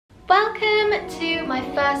Welcome to my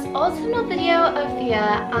first autumnal video of the year.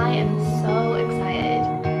 I am so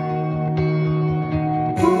excited.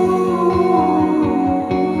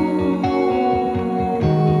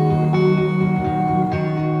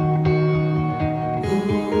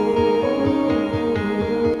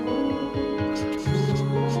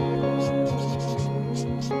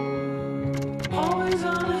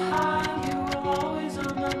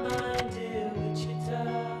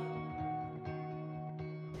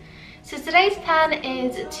 So today's plan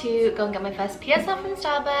is to go and get my first PSL from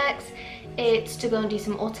Starbucks. It's to go and do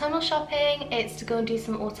some autumnal shopping, it's to go and do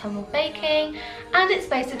some autumnal baking, and it's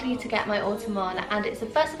basically to get my autumn on. And it's the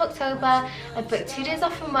 1st of October, I've booked 2 days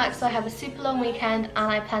off from work, so I have a super long weekend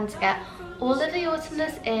and I plan to get all of the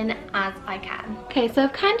autumnness in as I can. Okay, so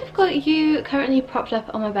I've kind of got you currently propped up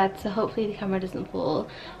on my bed, so hopefully the camera doesn't fall.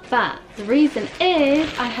 But the reason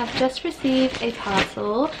is I have just received a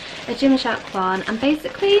parcel, a Gymshark one, and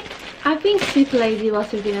basically I've been super lazy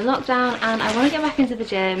whilst we've been in lockdown and I want to get back into the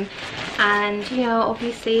gym, and you know,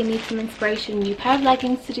 obviously need some inspiration, new pair of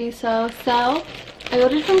leggings to do so. So I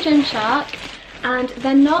ordered from Gymshark, and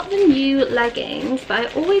they're not the new leggings, but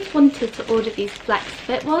I always wanted to order these flex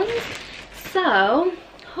fit ones. So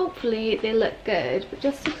hopefully they look good, but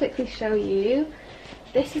just to quickly show you,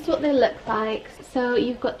 this is what they look like. So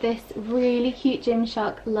you've got this really cute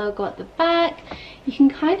Gymshark logo at the back. You can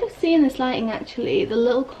kind of see in this lighting actually the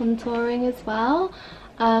little contouring as well.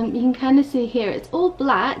 You can kind of see here it's all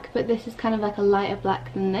black, but this is kind of like a lighter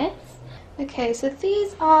black than this. Okay, so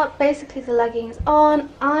these are basically the leggings on.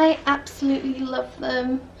 I absolutely love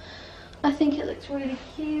them. I think it looks really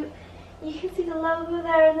cute. You can see the logo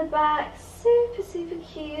there in the back, super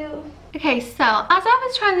cute. Okay, so as I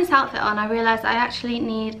was trying this outfit on, I realised I actually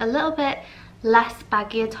need a little bit less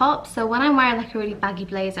baggier top. So when I'm wearing like a really baggy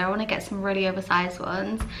blazer, I want to get some really oversized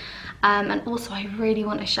ones. And also I really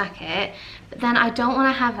want a jacket, but then I don't want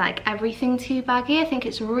to have like everything too baggy. I think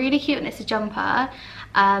it's really cute and it's a jumper,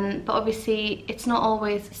 but obviously it's not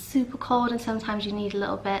always super cold and sometimes you need a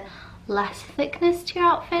little bit less thickness to your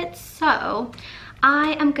outfit. So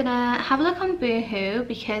I am gonna have a look on Boohoo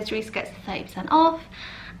because Reese gets 30% off,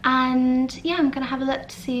 and yeah, I'm gonna have a look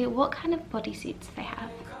to see what kind of bodysuits they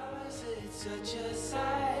have.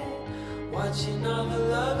 Watching all the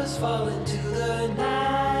lovers fall into the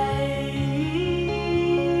night,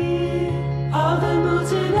 all the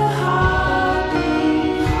moods in a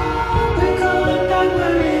heartbeat. We're going back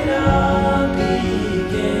where it all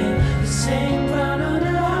began, the same ground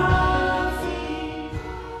under our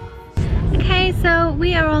feet. Okay, so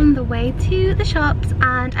we are on the way to the shops,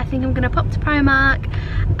 and I think I'm gonna pop to Primark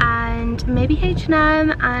and maybe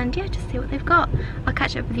H&M, and yeah, just see what they've got. I'll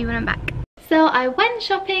catch up with you when I'm back. So I went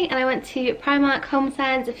shopping and I went to Primark,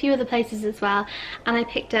 Homesense, a few other places as well, and I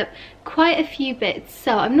picked up quite a few bits.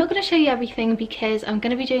 So I'm not going to show you everything because I'm going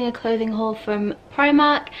to be doing a clothing haul from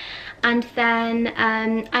Primark, and then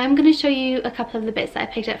I'm going to show you a couple of the bits that I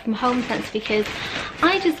picked up from Homesense because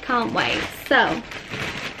I just can't wait. So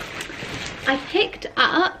I picked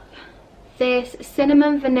up this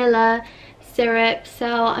cinnamon vanilla syrup.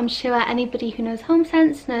 So I'm sure anybody who knows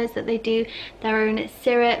Homesense knows that they do their own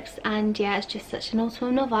syrups, and yeah, it's just such an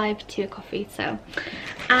autumnal vibe to a coffee. So,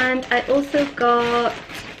 and I also got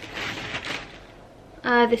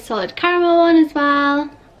this solid caramel one as well,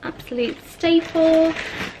 absolute staple.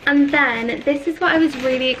 And then this is what I was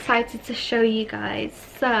really excited to show you guys.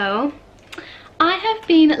 So I have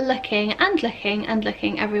been looking and looking and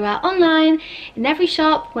looking everywhere online, in every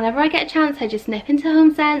shop. Whenever I get a chance, I just nip into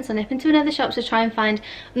Homesense or nip into another shop to try and find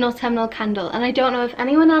an autumnal candle. And I don't know if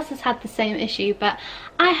anyone else has had the same issue, but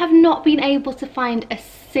I have not been able to find a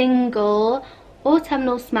single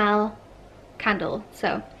autumnal smell candle.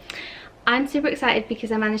 So I'm super excited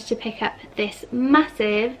because I managed to pick up this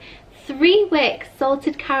massive 3-wick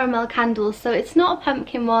salted caramel candle. So it's not a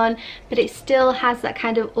pumpkin one, but it still has that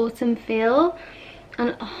kind of autumn feel.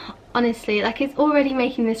 And honestly, like, it's already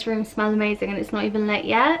making this room smell amazing, and it's not even lit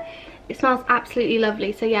yet. It smells absolutely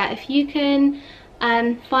lovely. So yeah, if you can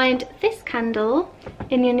find this candle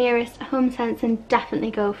in your nearest Homesense, then definitely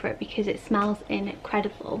go for it because it smells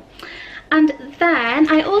incredible. And then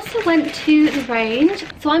I also went to the range.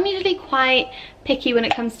 So I'm usually quite picky when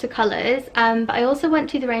it comes to colours, but I also went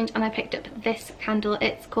to the range and I picked up this candle.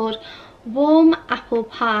 It's called Warm Apple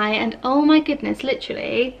Pie, and oh my goodness,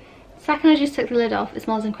 literally, the second I just took the lid off, it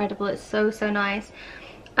smells incredible. It's so nice.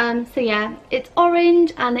 So yeah, it's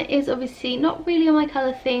orange, and it is obviously not really on my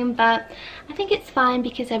colour theme, but I think it's fine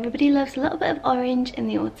because everybody loves a little bit of orange in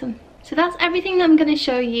the autumn. So that's everything that I'm going to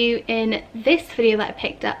show you in this video that I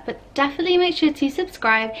picked up, but definitely make sure to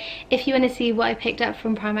subscribe if you want to see what I picked up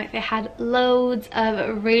from Primark. They had loads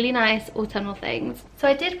of really nice autumnal things. So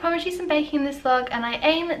I did promise you some baking in this vlog, and I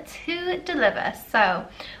aim to deliver. So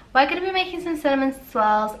we're going to be making some cinnamon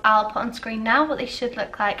swirls. I'll put on screen now what they should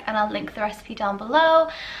look like, and I'll link the recipe down below.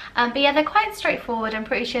 But yeah, they're quite straightforward. I'm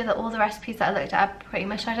pretty sure that all the recipes that I looked at are pretty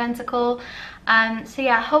much identical. So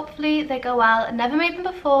yeah, hopefully they go well. I've never made them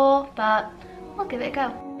before, but we'll give it a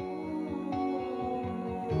go.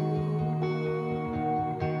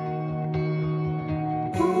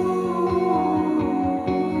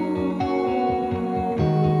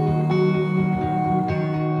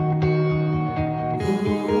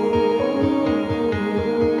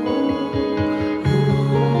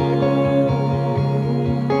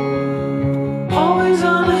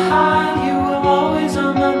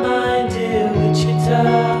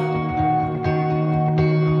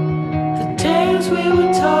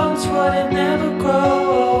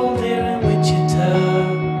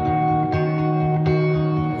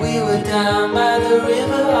 Down by the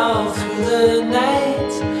river all through the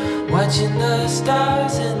night, watching the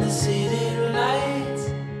stars and the city lights,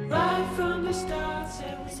 right from the start.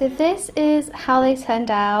 So this is how they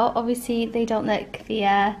turned out. Obviously they don't look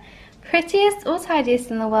the prettiest or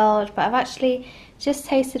tidiest in the world, but I've actually just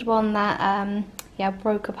tasted one that yeah,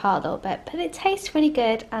 broke apart a little bit, but it tastes really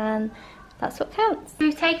good, and that's what counts.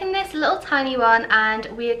 We've taken this little tiny one and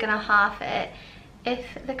we are gonna half it. If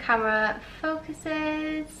the camera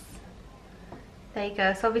focuses. There you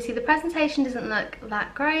go. So obviously the presentation doesn't look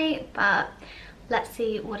that great, but let's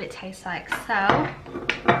see what it tastes like. So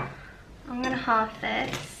I'm gonna half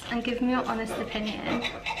this and give me your honest opinion.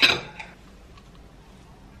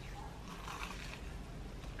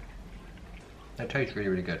 That tastes really,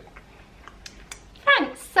 really good.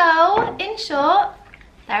 Thanks. So in short,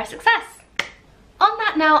 they're a success. On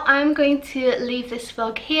that note, I'm going to leave this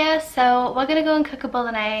vlog here. So we're gonna go and cook a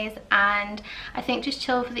bolognese and I think just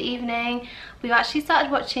chill for the evening. We've actually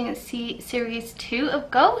started watching series 2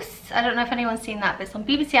 of Ghosts. I don't know if anyone's seen that, but it's on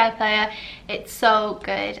BBC iPlayer. It's so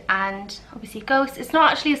good, and obviously Ghosts, it's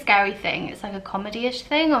not actually a scary thing, it's like a comedy-ish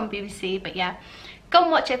thing on BBC, but yeah. Go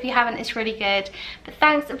and watch it if you haven't, it's really good. But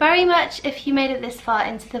thanks very much if you made it this far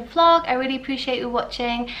into the vlog. I really appreciate you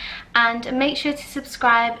watching, and make sure to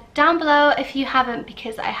subscribe down below if you haven't,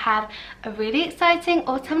 because I have a really exciting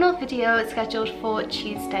autumnal video scheduled for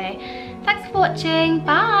Tuesday. Thanks for watching,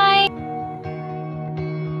 bye!